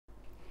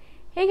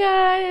Hey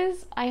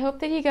guys! I hope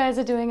that you guys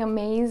are doing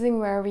amazing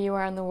wherever you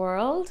are in the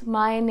world.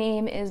 My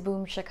name is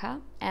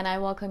Shikha and I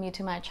welcome you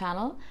to my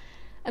channel.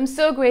 I'm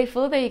so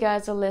grateful that you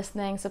guys are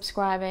listening,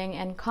 subscribing,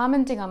 and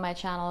commenting on my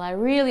channel. I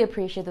really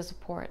appreciate the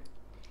support.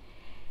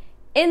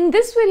 In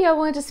this video, I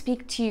wanted to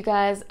speak to you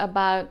guys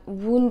about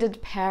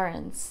wounded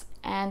parents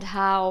and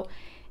how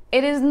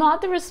it is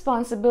not the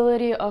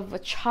responsibility of a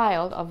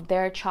child, of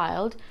their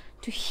child,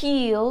 to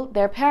heal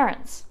their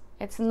parents.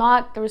 It's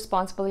not the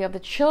responsibility of the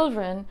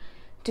children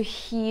to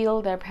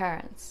heal their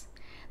parents.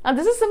 Now,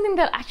 this is something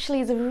that actually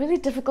is a really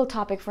difficult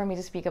topic for me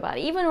to speak about.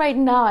 Even right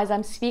now, as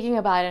I'm speaking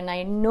about it, and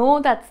I know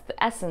that's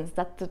the essence,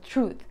 that's the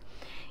truth.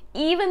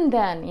 Even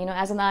then,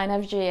 as an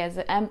INFJ, as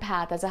an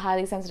empath, as a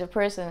highly sensitive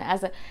person,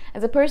 as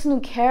a person who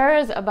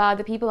cares about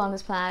the people on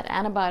this planet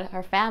and about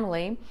her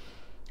family,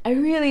 I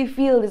really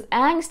feel this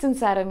angst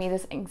inside of me,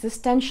 this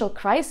existential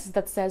crisis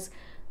that says,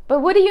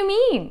 but what do you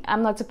mean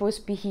I'm not supposed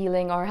to be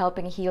healing or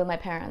helping heal my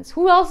parents?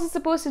 Who else is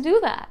supposed to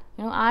do that?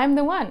 I'm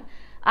the one.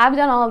 I've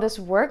done all this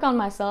work on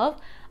myself.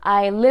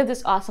 I live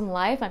this awesome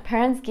life. My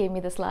parents gave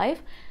me this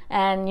life.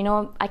 And,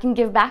 I can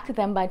give back to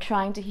them by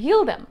trying to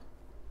heal them.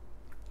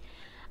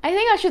 I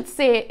think I should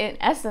say, in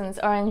essence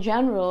or in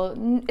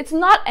general, it's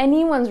not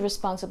anyone's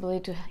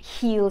responsibility to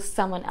heal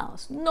someone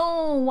else.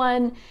 No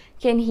one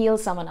can heal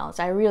someone else,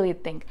 I really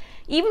think.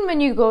 Even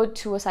when you go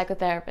to a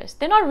psychotherapist,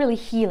 they're not really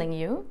healing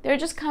you. They're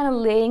just kind of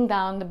laying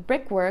down the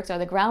brickworks or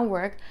the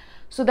groundwork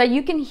so that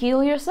you can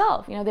heal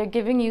yourself. They're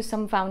giving you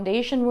some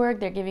foundation work,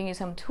 they're giving you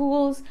some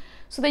tools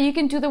so that you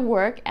can do the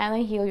work and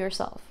then heal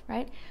yourself,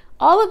 right?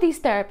 All of these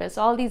therapists,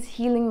 all these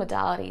healing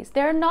modalities,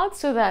 they're not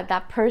so that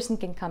that person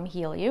can come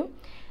heal you.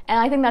 And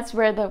I think that's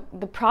where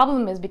the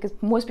problem is, because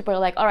most people are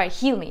like, all right,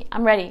 heal me,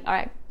 I'm ready, all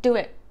right, do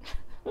it.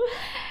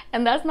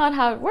 And that's not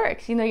how it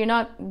works. You're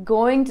not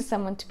going to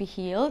someone to be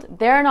healed.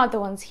 They're not the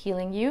ones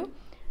healing you.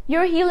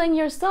 You're healing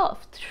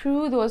yourself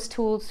through those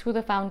tools, through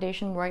the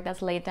foundation work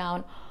that's laid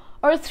down,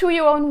 or through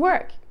your own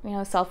work,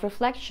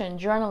 self-reflection,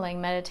 journaling,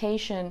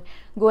 meditation,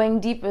 going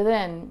deep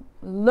within,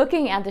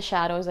 looking at the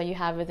shadows that you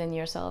have within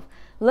yourself,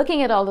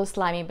 looking at all those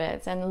slimy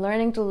bits and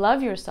learning to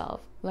love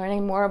yourself,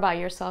 learning more about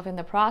yourself in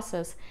the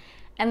process,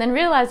 and then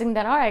realizing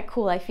that, all right,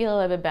 cool, I feel a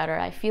little bit better.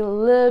 I feel a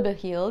little bit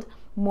healed,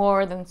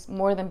 more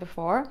than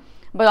before.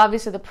 But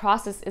obviously the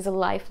process is a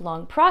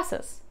lifelong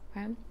process,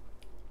 right?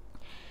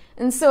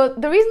 And so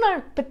the reason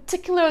I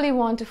particularly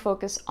want to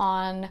focus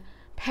on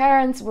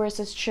parents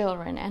versus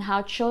children, and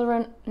how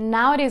children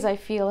nowadays, I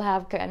feel,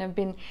 have kind of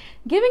been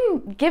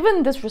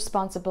given this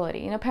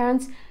responsibility.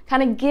 Parents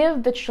kind of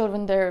give the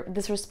children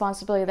this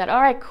responsibility that,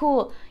 all right,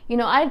 cool,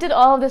 I did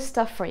all this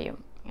stuff for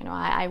you.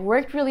 I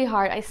worked really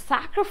hard. I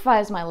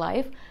sacrificed my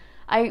life.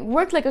 I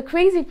worked like a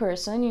crazy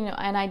person,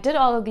 and I did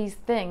all of these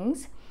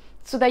things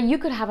so that you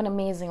could have an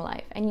amazing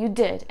life. And you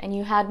did. And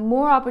you had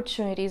more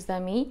opportunities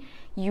than me.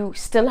 You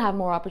still have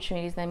more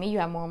opportunities than me. You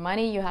have more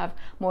money. You have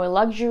more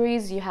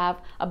luxuries. You have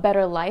a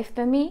better life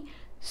than me.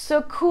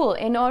 So cool.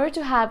 In order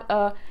to have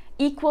a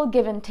equal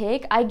give and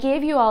take, I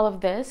gave you all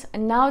of this,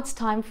 and now it's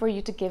time for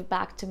you to give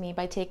back to me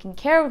by taking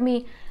care of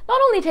me.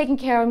 Not only taking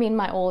care of me in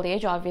my old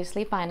age,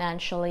 obviously,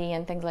 financially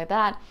and things like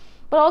that,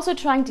 but also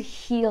trying to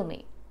heal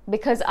me,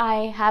 because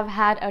I have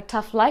had a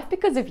tough life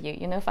because of you.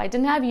 If I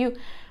didn't have you,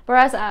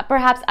 perhaps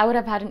I would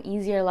have had an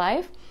easier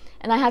life,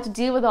 and I had to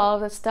deal with all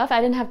of this stuff.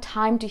 I didn't have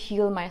time to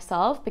heal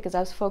myself because I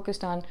was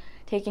focused on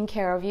taking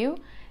care of you,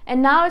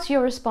 and now it's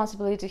your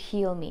responsibility to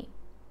heal me.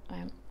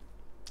 Right?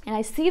 And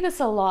I see this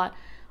a lot.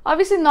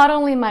 Obviously, not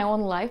only in my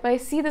own life, but I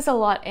see this a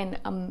lot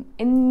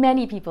in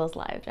many people's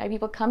lives. Right?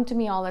 People come to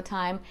me all the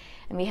time,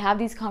 and we have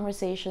these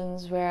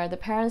conversations where the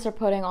parents are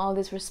putting all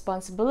this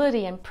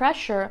responsibility and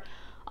pressure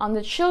on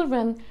the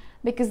children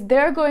because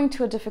they're going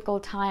to a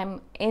difficult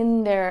time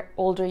in their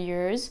older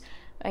years.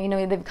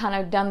 They've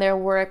kind of done their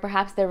work.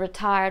 Perhaps they're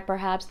retired,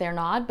 perhaps they're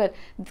not, but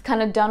they've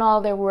kind of done all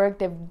their work.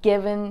 They've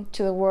given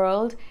to the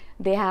world.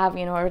 They have,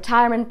 a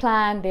retirement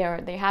plan.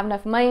 They have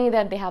enough money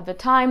that they have the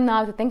time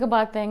now to think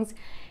about things.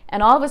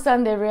 And all of a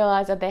sudden they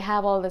realize that they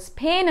have all this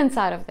pain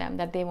inside of them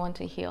that they want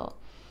to heal.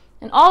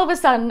 And all of a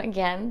sudden,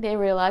 again, they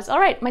realize, all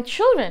right, my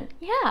children,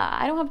 yeah,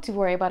 I don't have to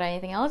worry about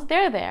anything else.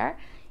 They're there.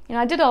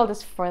 I did all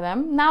this for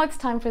them. Now it's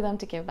time for them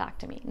to give back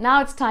to me.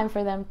 Now it's time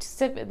for them to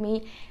sit with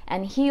me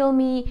and heal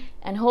me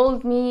and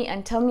hold me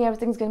and tell me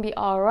everything's going to be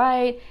all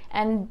right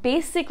and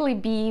basically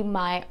be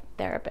my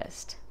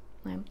therapist.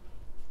 Right?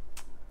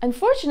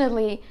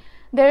 Unfortunately,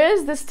 there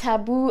is this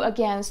taboo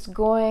against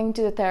going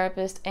to the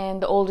therapist in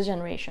the older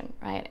generation,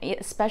 right?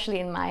 Especially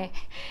in my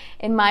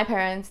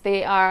parents,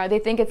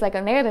 they think it's like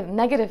a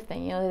negative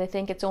thing. They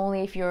think it's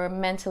only if you're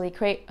mentally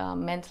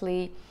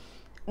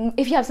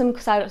if you have some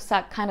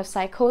kind of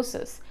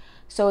psychosis,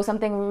 so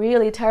something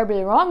really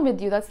terribly wrong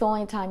with you, that's the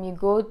only time you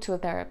go to a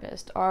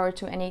therapist or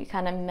to any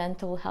kind of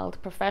mental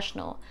health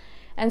professional.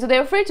 And so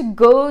they're afraid to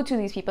go to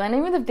these people, and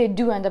even if they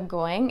do end up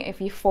going, if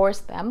you force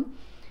them,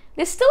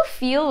 they still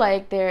feel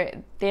like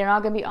they're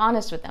not going to be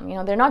honest with them. You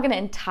know, they're not going to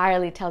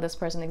entirely tell this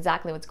person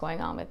exactly what's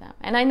going on with them.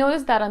 And I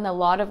noticed that on a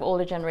lot of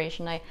older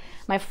generation.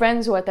 My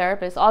friends who are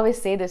therapists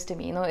always say this to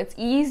me. You know, it's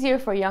easier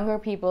for younger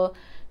people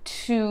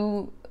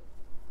to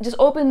just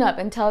open up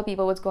and tell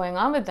people what's going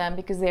on with them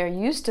because they're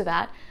used to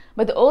that.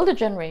 But the older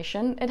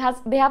generation,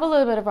 they have a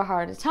little bit of a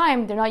harder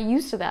time. They're not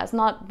used to that.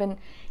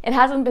 It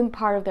hasn't been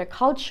part of their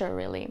culture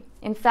really.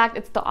 In fact,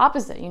 it's the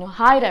opposite. You know,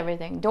 hide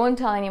everything. Don't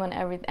tell anyone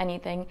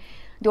anything.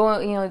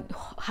 Don't, you know,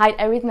 hide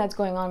everything that's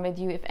going on with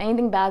you. If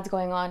anything bad's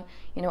going on,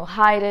 you know,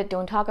 hide it.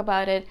 Don't talk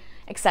about it,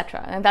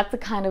 etc. And that's the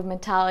kind of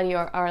mentality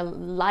or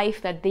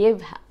life that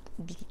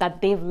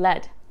they've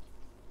led.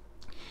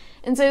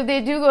 And so if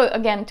they do go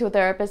again to a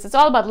therapist, it's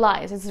all about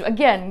lies. It's,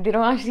 again, they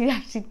don't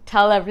actually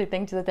tell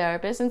everything to the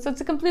therapist. And so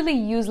it's a completely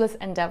useless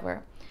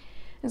endeavor.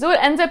 And so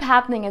what ends up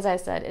happening, as I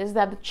said, is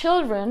that the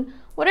children,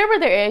 whatever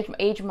their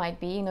age might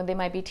be, you know, they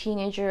might be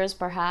teenagers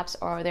perhaps,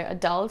 or they're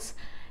adults,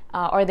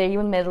 or they're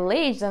even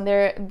middle-aged, and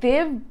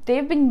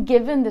they've been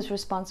given this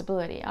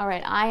responsibility. All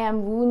right, I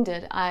am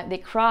wounded. They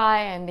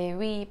cry and they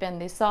weep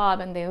and they sob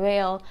and they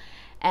wail,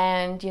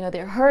 and you know,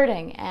 they're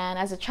hurting. And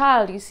as a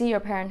child, you see your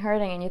parent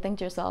hurting and you think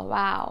to yourself,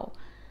 wow,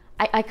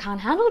 I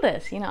can't handle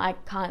this. You know, I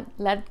can't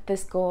let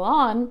this go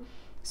on.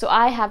 So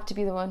I have to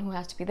be the one who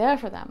has to be there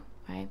for them,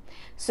 right?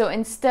 So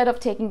instead of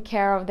taking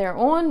care of their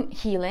own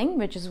healing,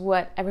 which is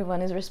what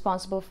everyone is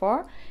responsible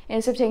for,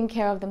 instead of taking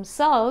care of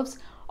themselves,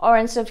 or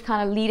instead of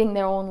kind of leading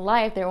their own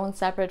life, their own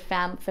separate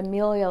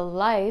familial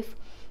life,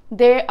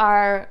 they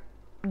are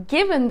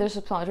given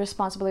the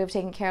responsibility of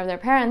taking care of their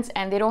parents,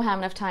 and they don't have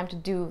enough time to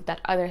do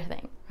that other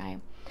thing, right?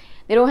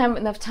 They don't have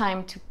enough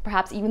time to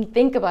perhaps even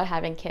think about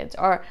having kids,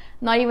 or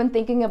not even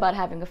thinking about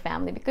having a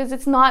family, because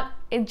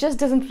it just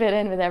doesn't fit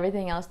in with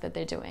everything else that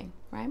they're doing,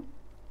 right?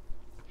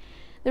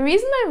 The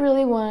reason I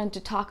really wanted to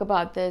talk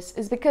about this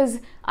is because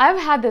I've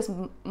had this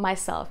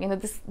myself, you know,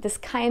 this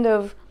kind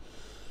of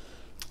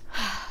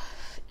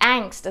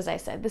angst, as I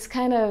said, this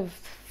kind of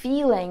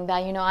feeling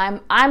that, you know,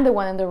 I'm the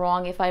one in the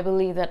wrong if I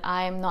believe that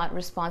I'm not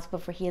responsible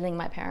for healing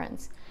my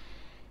parents.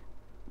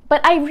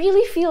 But I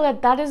really feel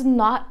that that is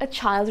not a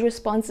child's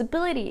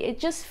responsibility. It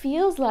just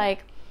feels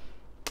like,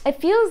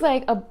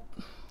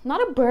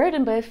 not a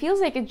burden, but it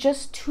feels like it's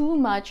just too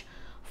much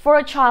for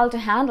a child to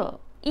handle.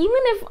 Even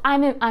if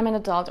I'm an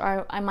adult,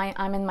 or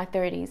I'm in my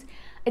 30s,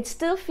 it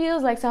still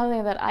feels like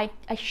something that I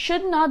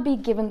should not be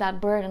given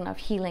that burden of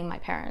healing my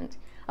parents,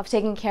 of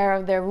taking care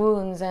of their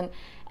wounds and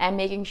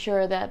making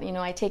sure that, you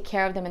know, I take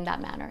care of them in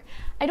that manner.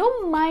 I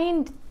don't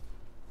mind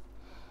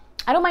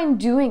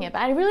doing it, but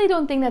I really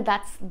don't think that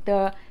that's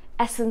the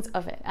essence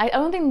of it. I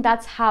don't think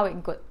that's how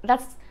it goes.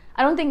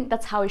 I don't think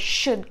that's how it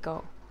should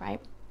go, right?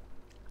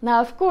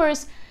 Now, of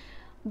course,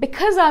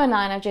 because I'm an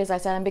INFJ, as I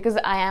said, and because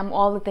I am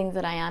all the things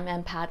that I am,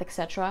 empath,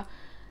 etc.,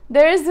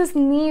 there is this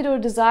need or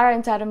desire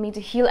inside of me to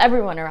heal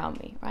everyone around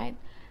me, right?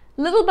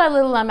 Little by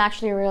little, I'm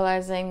actually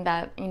realizing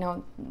that, you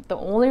know, the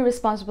only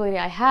responsibility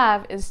I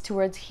have is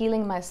towards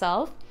healing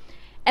myself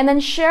and then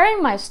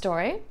sharing my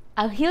story.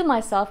 I'll heal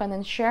myself and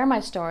then share my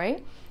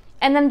story.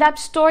 And then that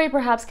story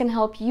perhaps can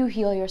help you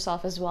heal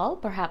yourself as well.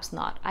 Perhaps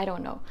not. I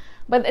don't know.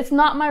 But it's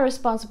not my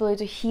responsibility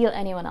to heal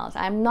anyone else.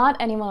 I'm not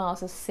anyone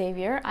else's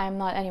savior. I'm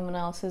not anyone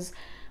else's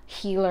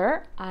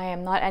healer. I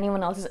am not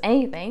anyone else's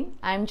anything.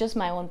 I'm just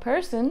my own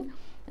person.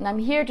 And I'm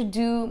here to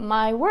do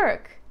my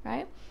work,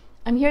 right?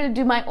 I'm here to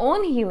do my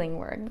own healing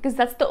work, because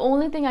that's the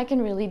only thing I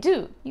can really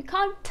do. You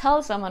can't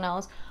tell someone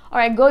else, all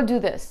right, go do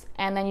this,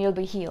 and then you'll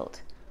be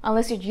healed.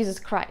 Unless you're Jesus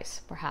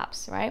Christ,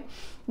 perhaps, right?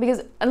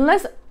 Because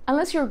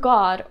unless you're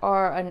God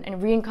or a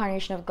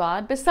reincarnation of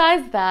God,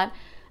 besides that,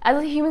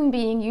 as a human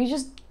being, you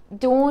just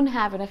don't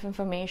have enough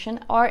information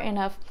or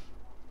enough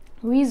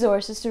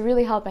resources to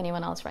really help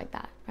anyone else like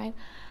that, right?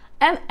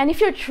 And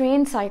if you're a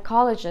trained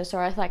psychologist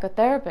or a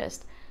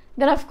psychotherapist,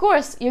 then of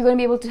course you're going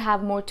to be able to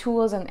have more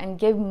tools and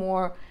give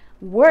more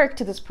work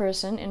to this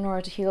person in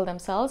order to heal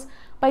themselves.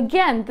 But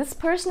again, this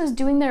person is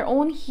doing their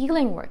own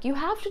healing work. You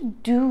have to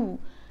do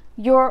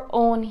your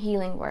own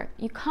healing work.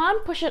 You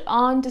can't push it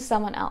on to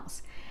someone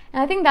else.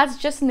 And I think that's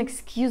just an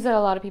excuse that a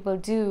lot of people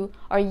do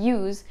or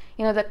use,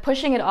 you know, that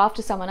pushing it off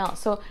to someone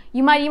else. So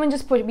you might even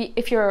just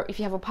if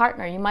you have a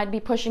partner, you might be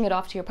pushing it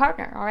off to your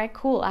partner. All right,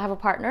 cool, I have a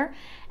partner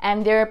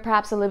and they're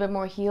perhaps a little bit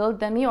more healed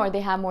than me, or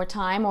they have more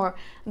time, or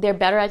they're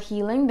better at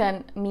healing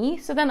than me.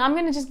 So then I'm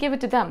going to just give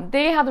it to them.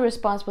 They have the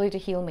responsibility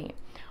to heal me.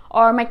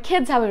 Or my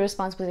kids have the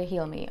responsibility to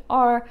heal me.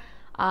 Or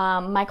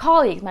my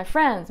colleagues, my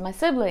friends, my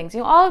siblings,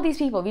 you know, all of these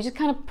people, we just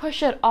kind of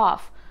push it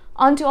off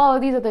onto all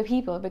of these other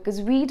people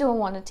because we don't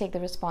want to take the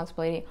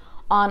responsibility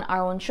on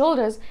our own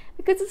shoulders,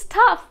 because it's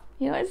tough.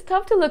 You know, it's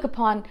tough to look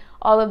upon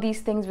all of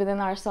these things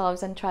within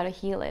ourselves and try to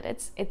heal it.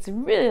 It's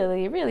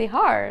really, really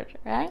hard,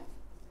 right?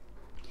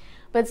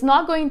 But it's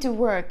not going to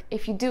work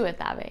if you do it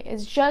that way.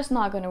 It's just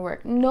not going to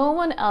work. No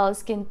one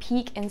else can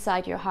peek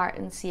inside your heart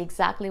and see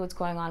exactly what's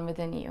going on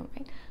within you,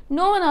 right?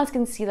 No one else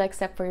can see that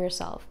except for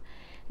yourself.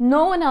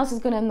 No one else is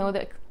going to know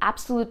the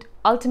absolute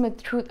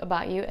ultimate truth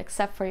about you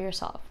except for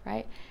yourself,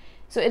 right?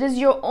 So it is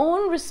your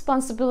own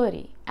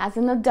responsibility as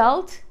an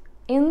adult,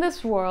 in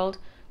this world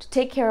to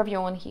take care of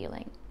your own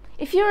healing.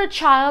 If you're a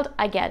child,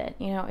 I get it.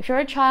 If you're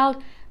a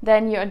child,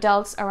 then your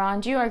adults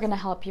around you are going to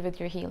help you with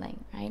your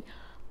healing, right?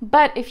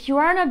 But if you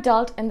are an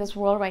adult in this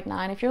world right now,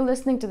 and if you're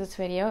listening to this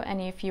video,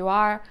 and if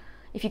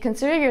you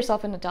consider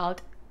yourself an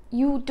adult,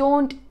 you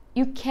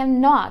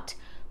cannot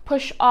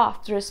push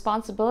off the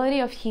responsibility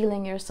of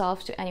healing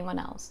yourself to anyone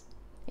else.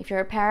 If you're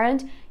a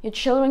parent, your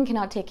children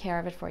cannot take care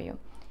of it for you.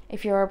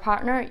 If you're a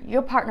partner,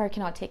 your partner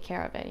cannot take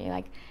care of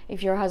it.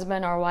 If you're a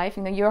husband or wife,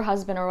 your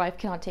husband or wife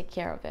cannot take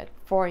care of it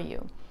for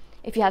you.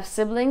 If you have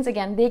siblings,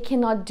 again, they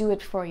cannot do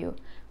it for you.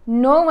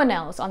 No one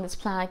else on this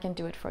planet can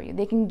do it for you.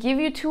 They can give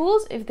you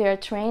tools if they're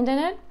trained in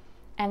it,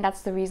 and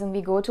that's the reason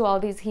we go to all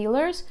these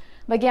healers.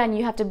 But again,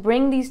 you have to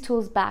bring these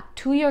tools back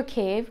to your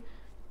cave,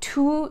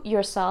 to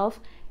yourself,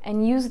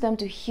 and use them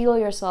to heal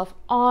yourself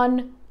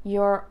on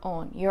your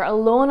own. You're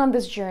alone on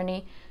this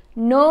journey.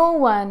 No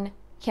one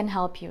can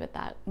help you with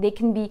that. They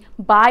can be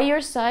by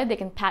your side, they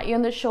can pat you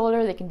on the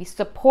shoulder, they can be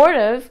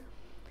supportive,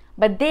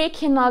 but they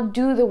cannot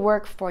do the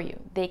work for you.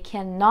 They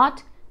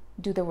cannot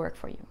do the work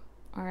for you.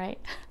 All right?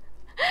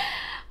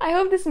 I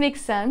hope this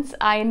makes sense.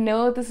 I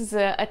know this is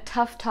a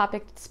tough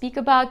topic to speak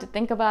about, to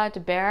think about, to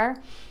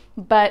bear,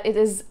 but it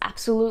is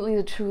absolutely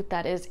the truth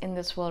that is in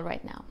this world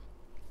right now.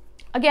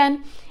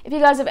 Again, if you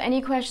guys have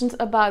any questions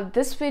about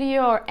this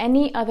video or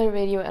any other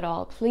video at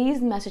all,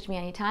 please message me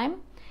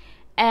anytime,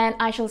 and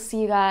I shall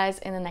see you guys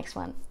in the next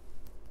one.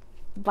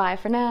 Bye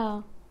for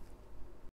now.